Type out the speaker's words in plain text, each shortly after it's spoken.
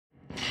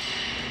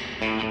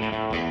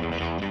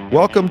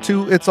Welcome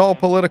to It's All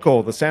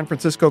Political, the San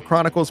Francisco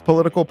Chronicle's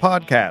political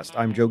podcast.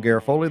 I'm Joe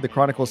Garofoli, the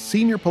Chronicle's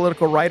senior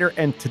political writer,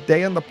 and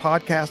today on the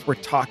podcast, we're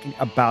talking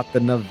about the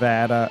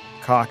Nevada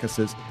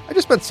caucuses. I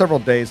just spent several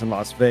days in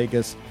Las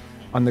Vegas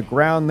on the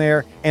ground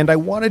there, and I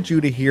wanted you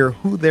to hear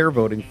who they're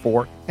voting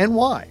for and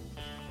why.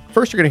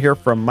 First, you're going to hear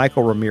from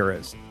Michael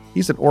Ramirez.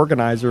 He's an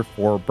organizer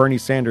for Bernie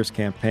Sanders'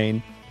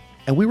 campaign,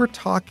 and we were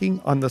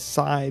talking on the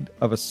side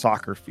of a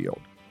soccer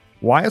field.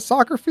 Why a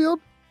soccer field?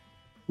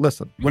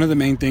 Listen. One of the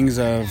main things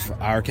of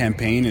our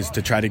campaign is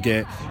to try to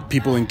get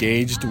people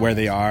engaged where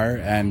they are.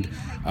 And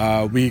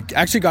we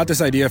actually got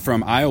this idea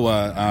from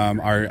Iowa.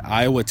 Our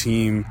Iowa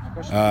team,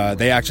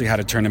 they actually had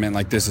a tournament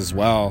like this as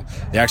well.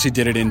 They actually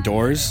did it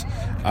indoors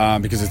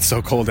because it's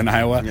so cold in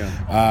Iowa.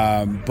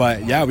 Yeah.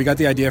 But yeah, we got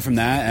the idea from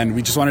that. And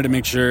we just wanted to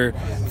make sure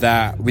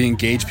that we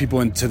engage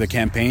people into the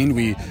campaign.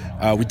 We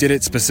did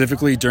it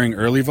specifically during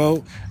early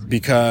vote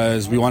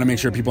because we want to make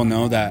sure people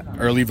know that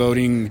early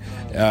voting,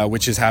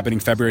 which is happening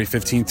February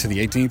 15th to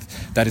the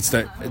 18th, that it's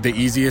the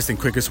easiest and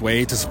quickest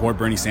way to support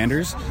Bernie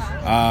Sanders.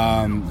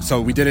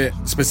 So we did it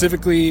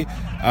specifically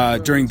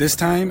during this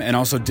time and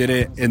also did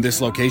it in this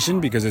location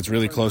because it's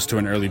really close to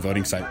an early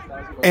voting site.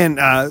 And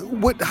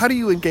how do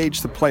you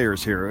engage the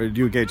players here? Do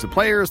you engage the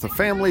players, the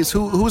families?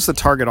 Who's the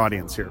target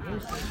audience here?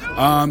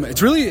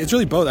 It's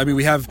really both. I mean,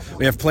 we have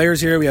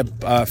players here. We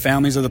have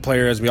families of the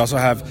players. We also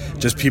have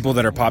just people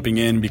that are popping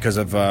in because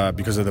of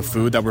the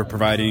food that we're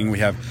providing. We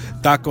have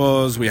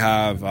tacos. We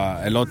have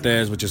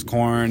elotes, which is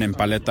corn, and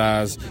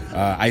paletas,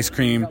 ice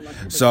cream.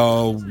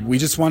 So we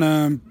just want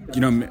to,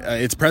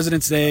 it's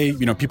President's Day.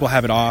 People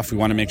have it off. We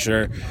want to make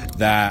sure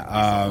that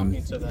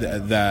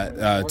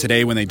that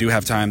today, when they do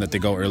have time, that they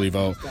go early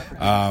vote.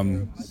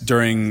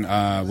 During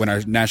when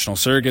our national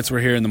surrogates were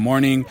here in the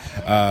morning,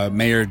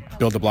 Mayor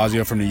Bill de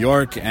Blasio from New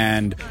York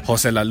and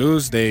Jose La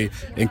Luz, they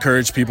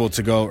encouraged people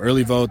to go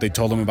early vote. They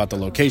told them about the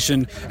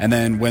location. And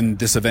then when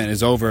this event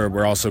is over,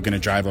 we're also going to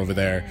drive over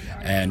there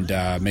and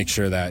make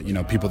sure that,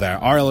 people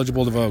that are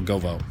eligible to vote, go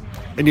vote.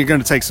 And you're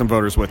going to take some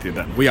voters with you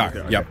then? We are,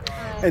 okay. Yep.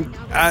 And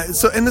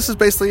and this is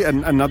basically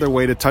another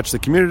way to touch the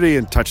community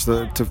and touch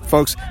to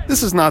folks.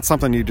 This is not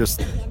something you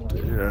just...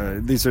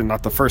 these are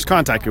not the first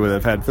contact you would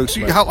have had, folks.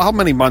 Right. How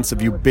many months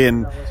have you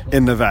been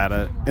in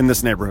Nevada, in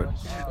this neighborhood?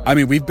 I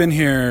mean, we've been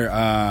here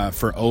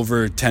for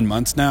over 10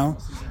 months now.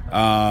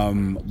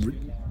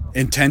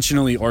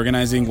 Intentionally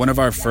organizing. One of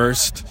our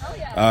first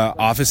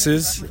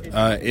offices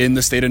in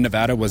the state of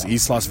Nevada was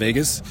East Las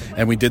Vegas,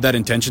 and we did that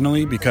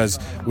intentionally because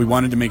we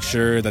wanted to make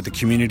sure that the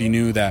community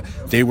knew that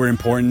they were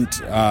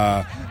important.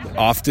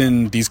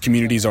 Often these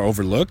communities are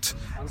overlooked,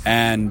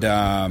 and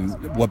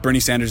what Bernie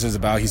Sanders is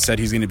about, he said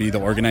he's going to be the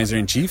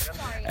organizer-in-chief,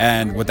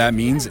 and what that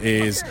means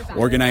is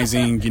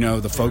organizing,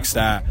 the folks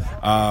that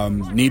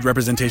need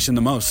representation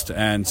the most,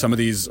 and some of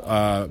these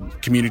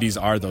communities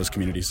are those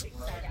communities.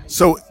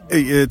 So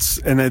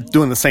it's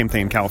doing the same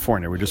thing in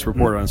California. We just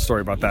reported on a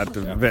story about that.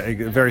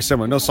 Very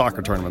similar. No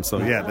soccer tournaments, though.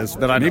 Yeah,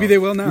 that I know. Maybe they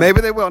will now.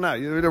 Maybe they will now.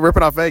 They're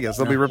ripping off Vegas.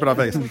 They'll be ripping off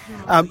Vegas.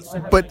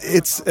 But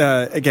it's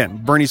again,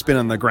 Bernie's been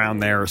on the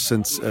ground there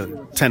since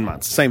 10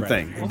 months. Same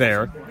thing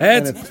there.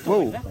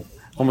 Whoa.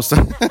 Almost stuck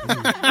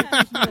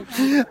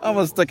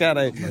out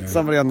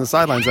somebody on the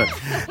sidelines there.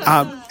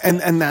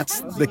 And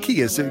that's the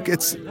key. Is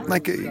it's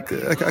like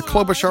a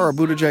Klobuchar or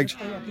Buttigieg.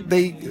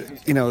 They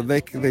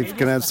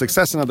can have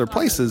success in other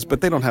places,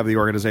 but they don't have the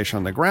organization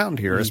on the ground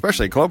here. Mm-hmm.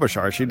 Especially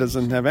Klobuchar, she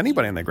doesn't have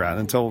anybody on the ground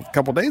until a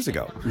couple days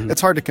ago. Mm-hmm.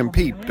 It's hard to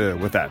compete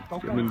with that.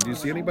 I mean, do you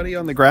see anybody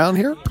on the ground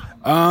here?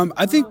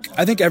 I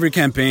think every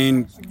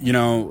campaign,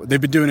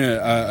 they've been doing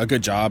a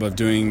good job of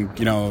doing,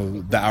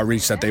 the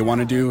outreach that they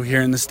want to do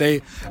here in the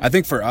state. I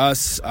think for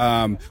us,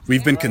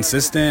 we've been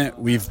consistent.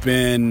 We've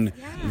been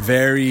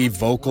very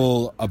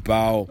vocal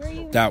about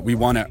that we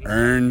want to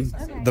earn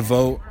the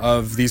vote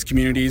of these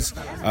communities,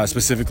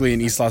 specifically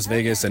in East Las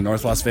Vegas and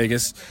North Las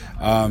Vegas.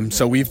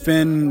 So we've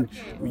been,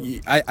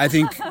 I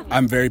think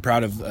I'm very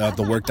proud of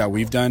the work that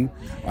we've done.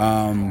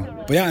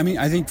 But yeah, I mean,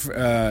 I think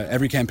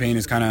every campaign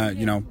is kind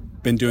of,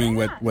 been doing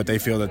what they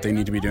feel that they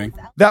need to be doing.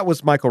 That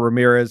was Michael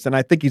Ramirez, and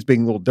I think he's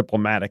being a little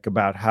diplomatic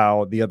about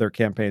how the other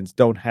campaigns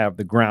don't have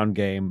the ground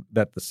game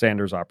that the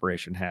Sanders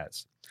operation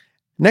has.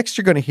 Next,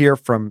 you're going to hear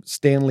from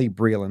Stanley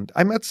Breland.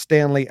 I met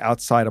Stanley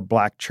outside a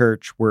black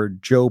church where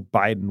Joe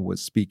Biden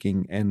was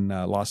speaking in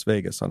Las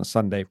Vegas on a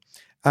Sunday.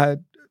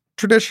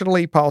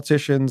 Traditionally,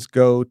 politicians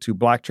go to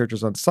black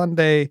churches on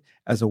Sunday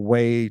as a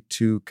way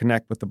to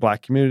connect with the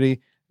black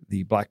community.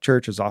 The black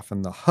church is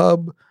often the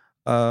hub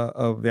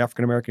of the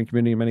African-American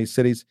community in many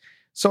cities.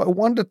 So I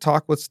wanted to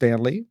talk with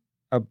Stanley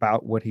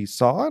about what he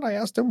saw, and I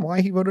asked him why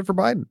he voted for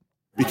Biden.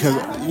 Because,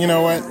 you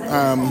know what,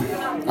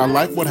 I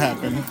like what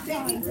happened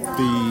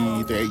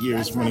the 8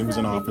 years when he was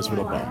in office with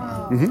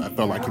Obama. Mm-hmm. I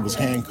felt like he was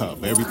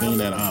handcuffed. Everything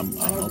that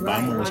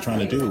Obama was trying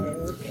to do,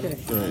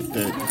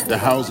 the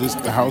House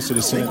of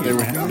the Senate,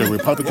 the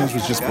Republicans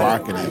was just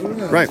blocking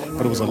it. Right.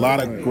 But it was a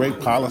lot of great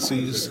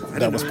policies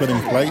that was put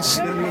in place.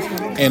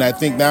 And I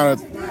think now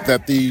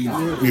that the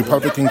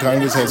Republican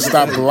Congress has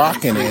stopped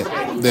blocking it,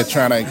 they're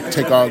trying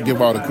to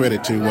give all the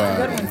credit to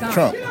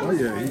Trump.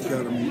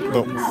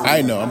 But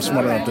I know, I'm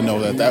smart enough to know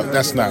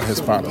that's not his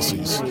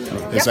policies.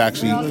 It's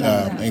actually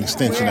an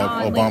extension of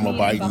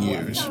Obama-Biden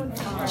years.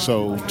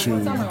 So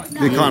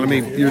the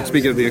economy, you're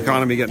speaking of the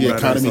economy getting better.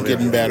 The economy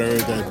getting better,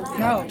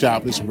 the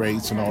jobless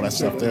rates and all that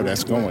stuff there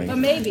that's going.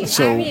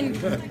 So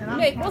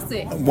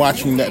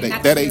watching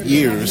that 8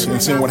 years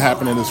and seeing what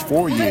happened in those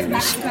 4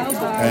 years,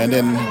 and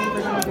then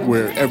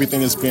where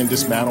everything has been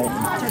dismantled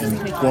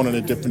and going in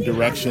a different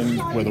direction,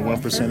 where the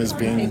 1% is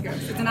being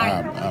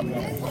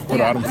put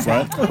out in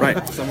front. Right.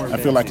 I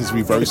feel like it's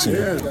reversing.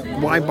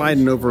 Why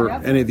Biden over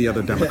any of the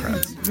other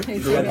Democrats?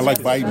 I like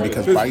Biden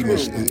because Biden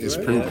is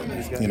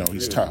proven. You know,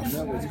 he's tough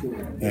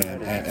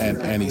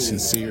and he's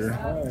sincere,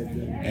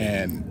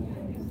 and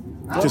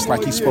just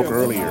like he spoke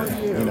earlier,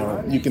 you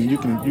know, you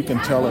can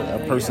tell a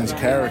person's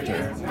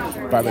character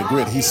by the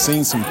grit. He's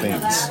seen some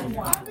things,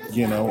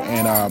 you know,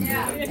 and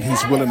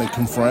he's willing to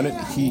confront it.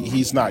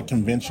 He's not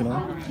conventional.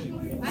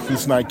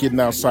 He's not getting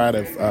outside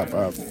of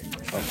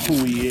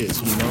who he is.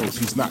 He knows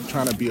he's not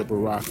trying to be a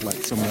Barack like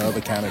some of the other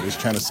candidates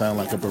trying to sound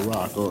like a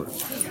Barack, or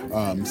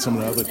some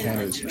of the other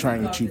candidates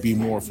trying to be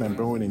more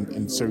flamboyant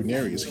in certain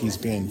areas. He's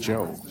being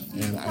Joe,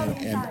 and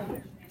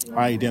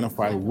I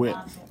identify with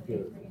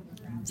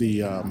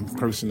the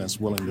person that's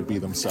willing to be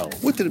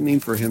themselves. What did it mean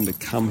for him to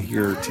come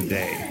here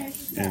today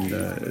and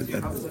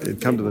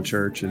come to the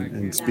church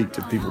and speak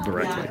to people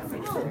directly?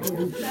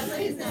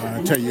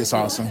 I tell you, it's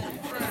awesome.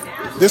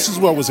 This is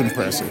what was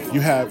impressive.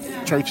 You have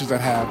churches that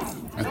have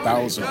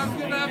 1,000,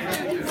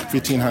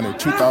 1,500,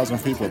 2,000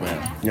 people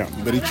there. Yeah.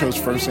 But he chose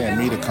First and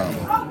Me to come.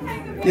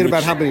 You had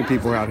about how many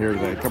people are out here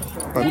today?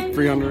 About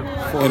 300,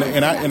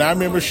 400? In our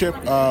membership,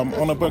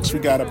 on the books, we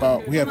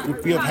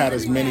have had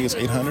as many as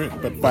 800,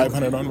 but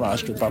 500 on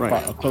roster,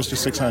 close to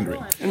 600.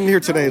 And here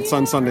today, it's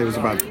on Sunday, it was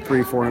about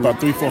 300-400? About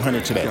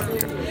 300-400 today. Yeah,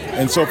 okay.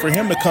 And so for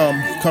him to come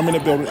in the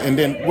building, and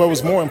then what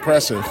was more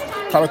impressive,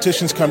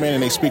 politicians come in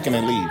and they speak and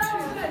they leave.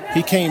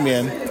 He came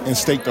in and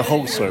staked the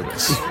whole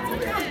service.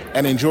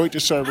 And enjoyed the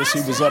service.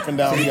 He was up and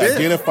down. He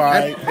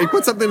identified. And he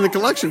put something in the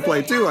collection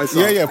plate too. I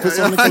saw. Yeah, put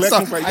something in the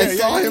collection plate. I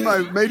saw him.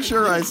 I made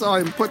sure I saw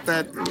him put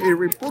that. He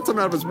pulled something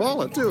out of his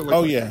wallet too.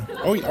 Yeah.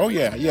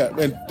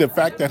 And the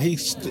fact that he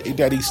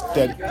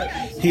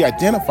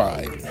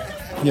identified,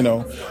 you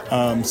know,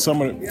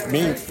 some of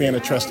me being a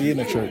trustee in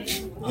the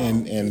church,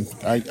 and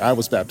I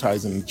was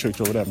baptized in the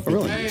church over there for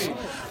 50 years.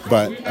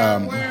 But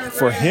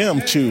for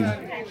him to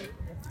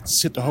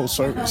sit the whole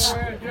service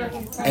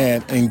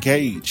and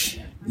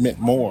engage meant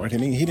more.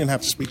 And he didn't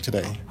have to speak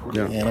today.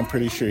 Yeah. And I'm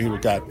pretty sure he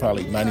would got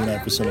probably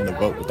 99% of the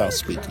vote without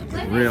speaking.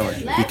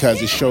 Really?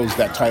 Because it shows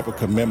that type of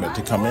commitment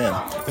to come in,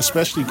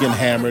 especially getting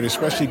hammered,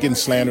 especially getting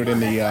slandered in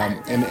the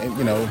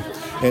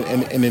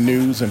in the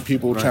news, and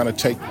people trying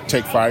to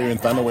take fire and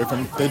thunder away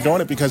from him. They're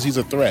doing it because he's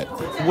a threat.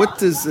 What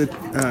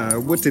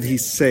did he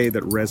say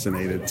that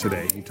resonated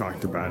today? He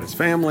talked about his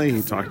family.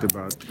 He talked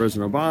about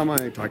President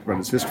Obama. He talked about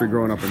his history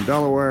growing up in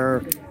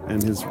Delaware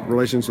and his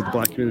relations with the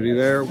black community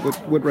there.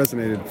 What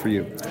resonated for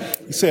you?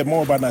 He said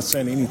more about not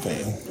saying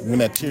anything when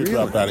that tear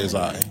dropped out of his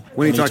eye.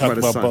 When he talked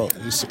about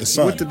his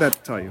son. What did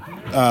that tell you?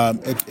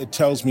 It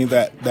tells me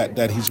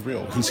that he's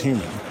real. He's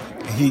human.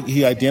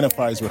 He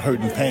identifies with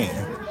hurt and pain.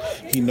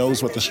 He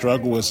knows what the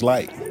struggle is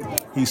like.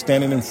 He's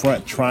standing in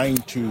front trying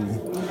to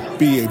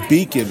be a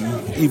beacon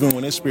even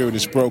when his spirit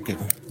is broken.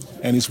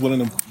 And he's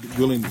willing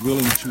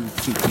to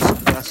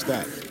suppress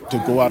that,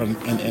 to go out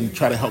and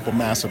try to help a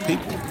mass of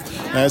people.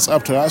 Now it's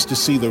up to us to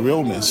see the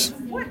realness,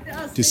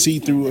 to see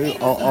through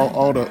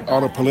all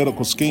the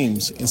political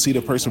schemes and see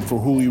the person for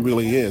who he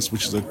really is,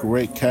 which is a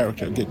great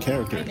character, a good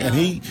character.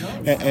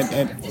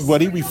 And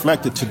what he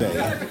reflected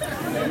today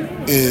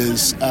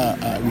is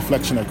a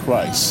reflection of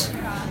Christ,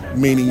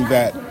 meaning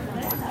that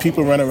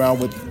people run around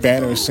with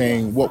banners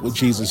saying, "What would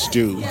Jesus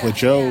do?" But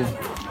Joe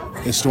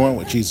is doing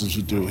what Jesus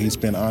would do. He's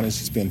been honest,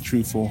 he's been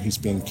truthful, he's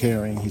been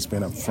caring, he's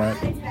been upfront,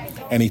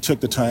 and he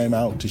took the time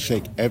out to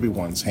shake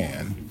everyone's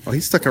hand. Well,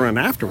 he stuck around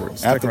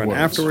afterwards.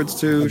 Afterwards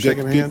too,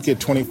 shaking hands. Get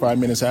 25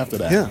 minutes after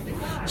that. Yeah.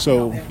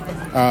 So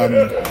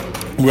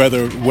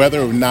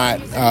whether or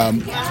not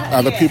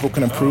other people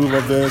can approve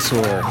of this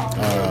or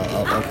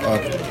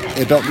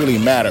it don't really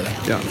matter.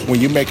 Yeah.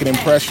 When you make an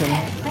impression,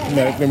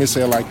 let me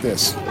say it like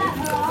this.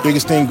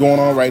 Biggest thing going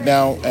on right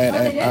now,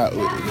 and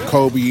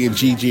Kobe and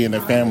Gigi and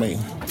their family,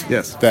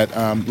 yes, that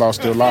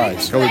lost their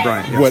lives. Kobe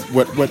Bryant. Yes.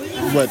 What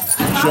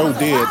Joe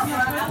did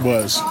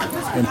was,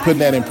 and putting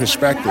that in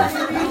perspective,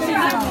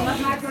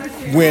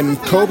 when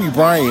Kobe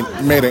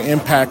Bryant made an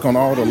impact on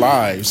all the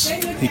lives,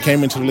 he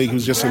came into the league. He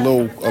was just a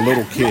little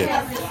kid,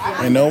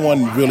 and no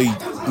one really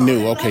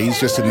knew. Okay, he's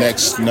just the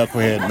next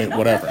knucklehead,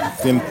 whatever.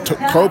 Then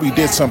Kobe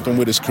did something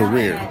with his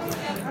career,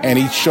 and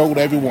he showed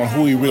everyone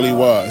who he really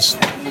was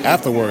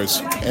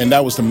afterwards, and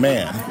that was the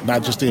man,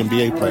 not just the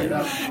NBA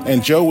player.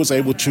 And Joe was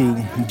able to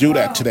do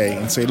that today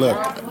and say, look,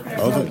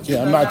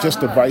 I'm not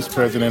just a vice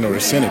president or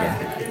a senator,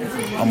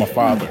 I'm a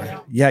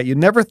father. Yeah, you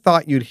never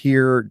thought you'd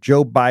hear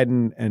Joe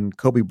Biden and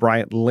Kobe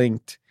Bryant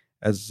linked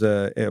as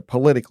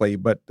politically,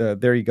 but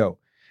there you go.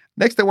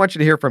 Next, I want you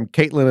to hear from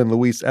Caitlin and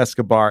Luis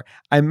Escobar.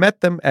 I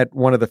met them at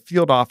one of the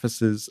field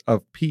offices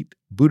of Pete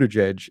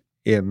Buttigieg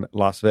in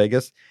Las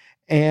Vegas.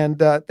 And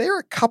they're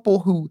a couple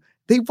who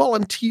they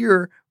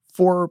volunteer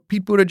for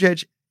Pete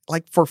Buttigieg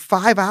like for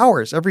 5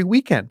 hours every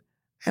weekend.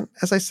 And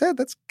as I said,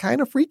 that's kind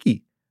of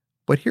freaky.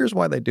 But here's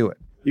why they do it.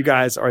 You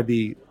guys are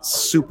the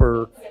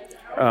super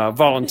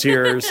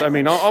volunteers. I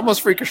mean,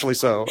 almost freakishly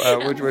so. A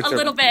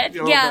little bit.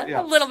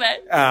 A little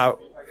bit.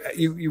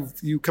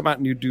 You come out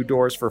and you do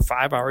doors for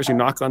 5 hours. You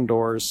knock on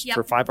doors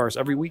for 5 hours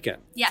every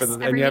weekend. Yes,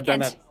 and you have done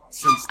that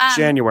since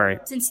January.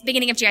 Since the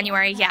beginning of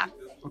January, yeah.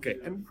 Okay,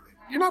 and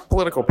you're not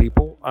political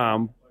people,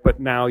 but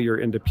now you're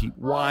into Pete.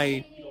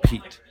 Why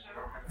Pete?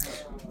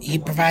 He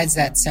provides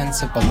that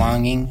sense of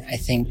belonging. I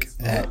think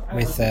that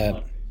with,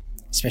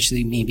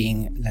 especially me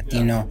being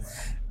Latino,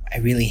 I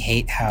really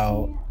hate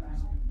how,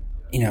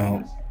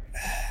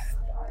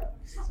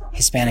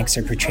 Hispanics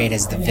are portrayed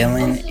as the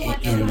villain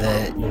in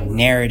the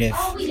narrative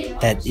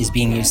that is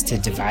being used to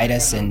divide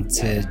us and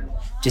to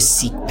just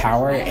seek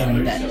power,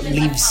 and that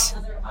leaves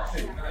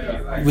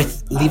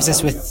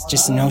us with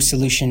just no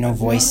solution, no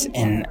voice.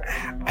 And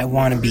I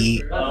want to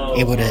be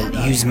able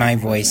to use my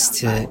voice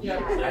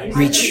to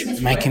reach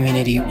my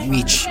community,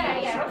 reach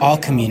all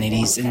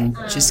communities, and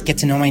just get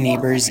to know my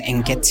neighbors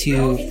and get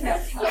to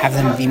have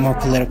them be more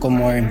political,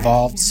 more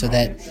involved, so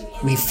that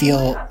we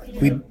feel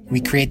we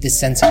create this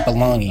sense of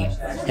belonging.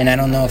 And I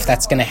don't know if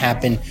that's going to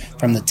happen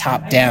from the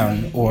top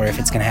down or if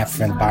it's going to happen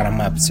from the bottom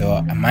up.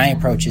 So my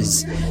approach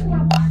is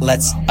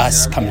let's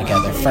us come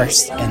together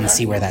first and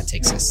see where that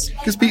takes us.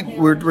 Because Pete,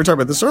 we're talking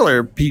about this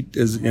earlier. Pete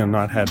has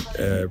not had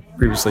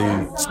previously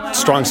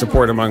strong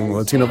support among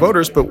Latino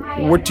voters. But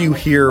what do you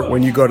hear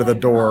when you go to the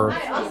door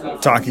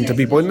talking to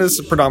people in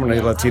this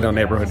predominantly Latino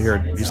neighborhood here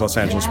in East Los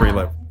Angeles where you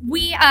live?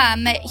 We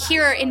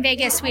here in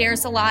Vegas,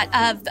 there's a lot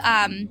of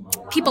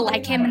people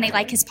like him and they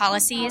like his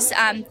policies.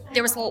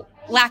 There was a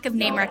lack of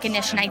name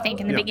recognition, I think,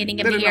 in the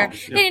beginning of the year.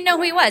 They didn't know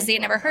who he was. They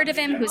had never heard of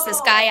him. Who's this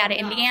guy out of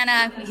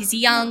Indiana? He's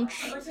young.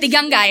 The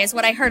young guy is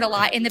what I heard a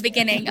lot in the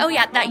beginning. Oh,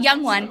 yeah, that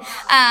young one.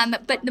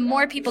 But the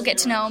more people get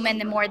to know him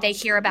and the more they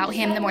hear about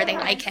him, the more they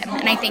like him.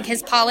 And I think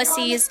his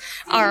policies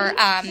are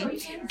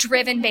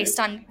driven based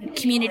on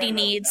community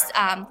needs,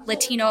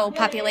 Latino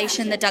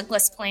population, the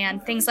Douglas Plan,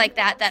 things like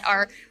that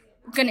are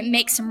going to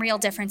make some real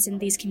difference in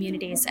these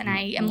communities. And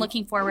I am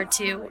looking forward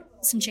to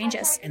some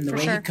changes. And the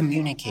way he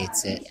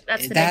communicates it,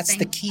 that's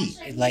the key.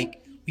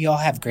 Like, we all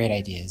have great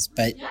ideas,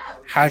 but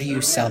how do you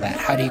sell that?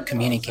 How do you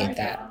communicate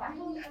that?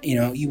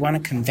 You want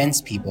to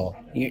convince people.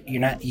 You're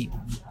not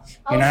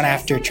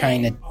after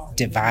trying to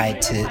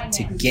divide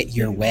to get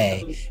your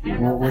way.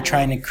 We're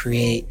trying to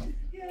create,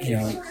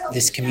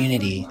 this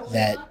community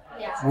that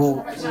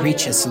will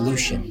reach a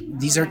solution.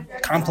 These are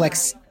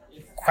complex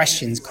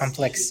questions,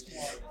 complex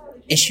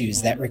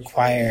issues that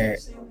require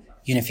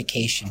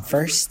unification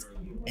first,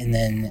 and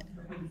then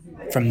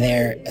from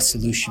there a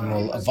solution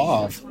will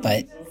evolve.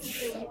 But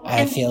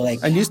I feel like...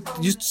 And you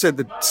said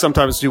that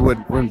sometimes you would,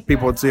 when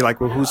people would say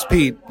like, well, who's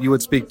Pete? You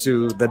would speak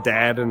to the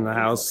dad in the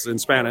house in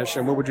Spanish,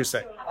 and what would you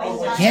say?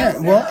 Yeah,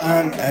 well,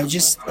 I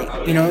just,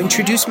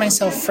 introduce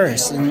myself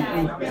first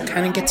and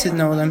kind of get to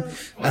know them,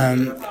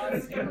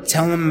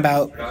 tell them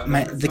about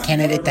the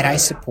candidate that I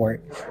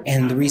support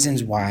and the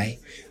reasons why,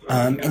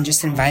 and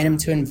just invite them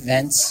to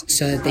events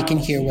so that they can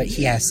hear what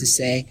he has to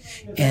say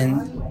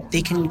and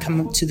they can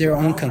come up to their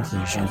own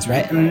conclusions,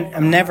 right?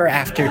 I'm never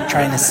after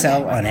trying to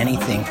sell on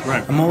anything.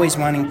 Right. I'm always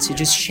wanting to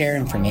just share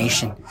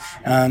information.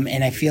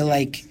 And I feel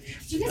like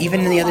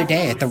even the other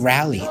day at the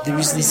rally, there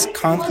was this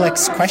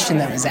complex question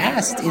that was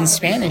asked in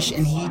Spanish,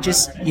 and he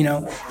just,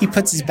 he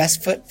puts his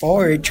best foot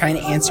forward trying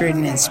to answer it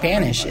in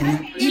Spanish.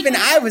 And even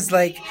I was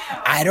like,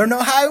 I don't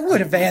know how I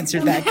would have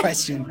answered that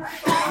question.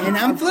 And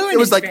I'm fluent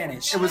in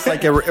Spanish.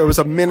 It was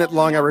a minute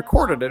long. I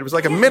recorded it. It was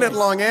like a minute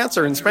long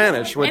answer in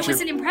Spanish. It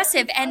was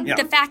impressive. And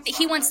the fact that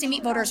he wants to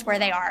meet voters where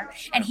they are,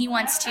 and he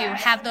wants to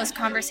have those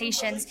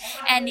conversations.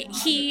 And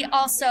he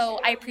also,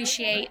 I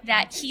appreciate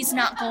that he's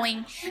not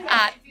going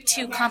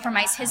to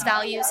compromise his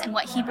values and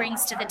what he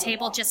brings to the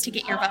table just to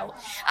get your vote.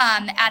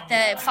 At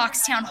the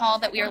Fox Town Hall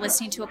that we were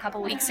listening to a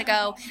couple weeks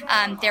ago,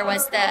 there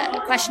was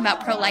the question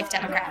about pro-life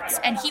Democrats,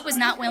 and he was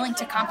not willing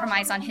to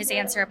compromise on his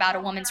answer about a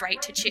woman's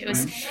right to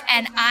choose.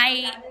 And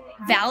I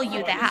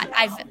value that.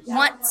 I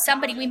want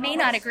somebody, we may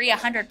not agree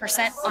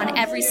 100% on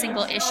every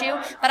single issue,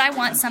 but I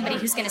want somebody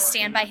who's going to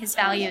stand by his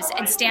values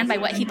and stand by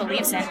what he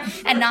believes in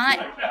and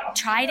not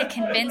try to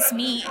convince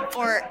me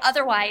or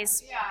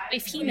otherwise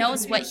if he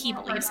knows what he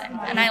believes in.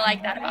 And I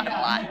like that about him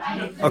a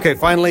lot. Okay,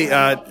 finally,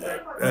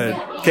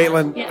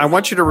 Caitlin, I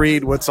want you to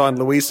read what's on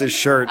Luis's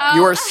shirt.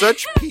 You are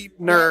such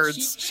Pete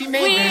nerds.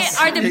 We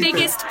are the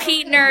biggest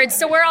Pete nerds.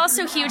 So we're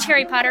also huge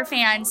Harry Potter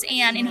fans.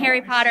 And in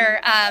Harry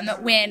Potter,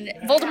 when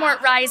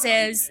Voldemort rises,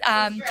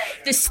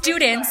 the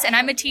students, and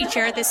I'm a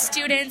teacher, the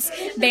students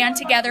band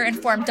together and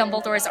form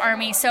Dumbledore's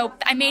army. So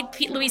I made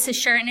Luis's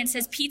shirt, and it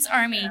says Pete's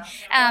Army.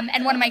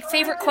 And one of my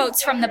favorite quotes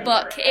quotes from the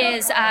book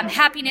is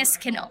happiness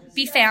can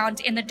be found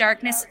in the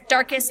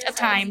darkest of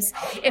times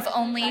if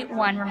only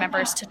one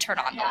remembers to turn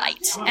on the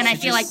light. And I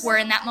feel like we're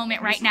in that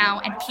moment right now,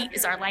 and Pete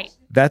is our light.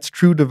 That's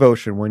true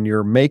devotion. When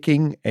you're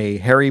making a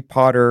Harry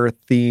Potter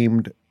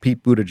themed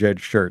Pete Buttigieg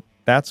shirt,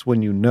 that's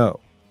when you know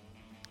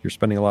you're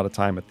spending a lot of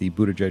time at the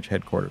Buttigieg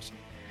headquarters.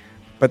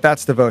 But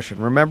that's devotion.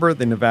 Remember,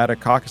 the Nevada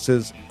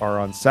caucuses are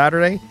on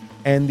Saturday,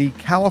 and the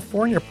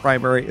California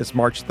primary is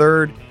March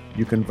 3rd.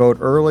 You can vote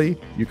early,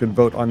 you can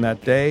vote on that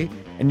day,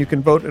 and you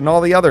can vote in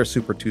all the other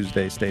Super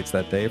Tuesday states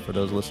that day for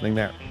those listening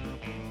there.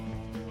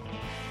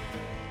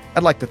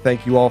 I'd like to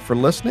thank you all for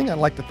listening. I'd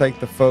like to thank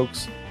the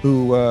folks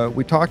who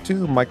we talked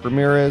to, Mike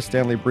Ramirez,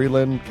 Stanley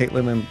Breland,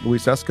 Caitlin, and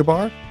Luis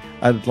Escobar.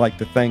 I'd like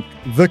to thank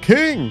the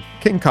King,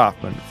 King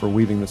Kaufman, for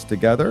weaving this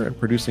together and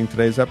producing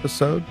today's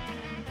episode.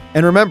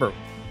 And remember,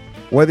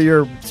 whether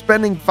you're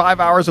spending 5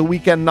 hours a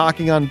weekend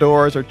knocking on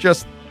doors or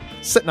just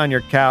sitting on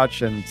your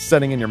couch and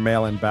sending in your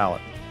mail-in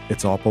ballot,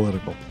 it's all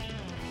political.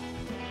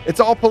 It's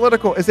All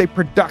Political is a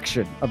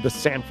production of the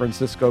San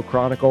Francisco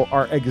Chronicle.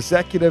 Our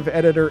executive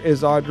editor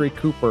is Audrey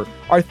Cooper.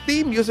 Our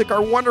theme music,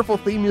 our wonderful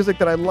theme music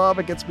that I love,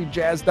 it gets me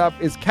jazzed up,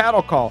 is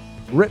Cattle Call,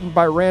 written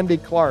by Randy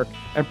Clark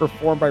and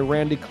performed by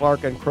Randy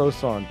Clark and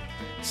Crowsong.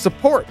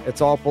 Support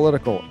It's All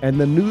Political and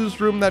the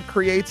newsroom that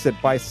creates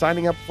it by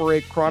signing up for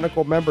a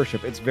Chronicle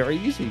membership. It's very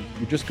easy.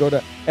 You just go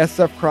to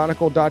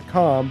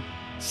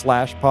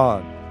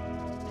sfchronicle.com/pod.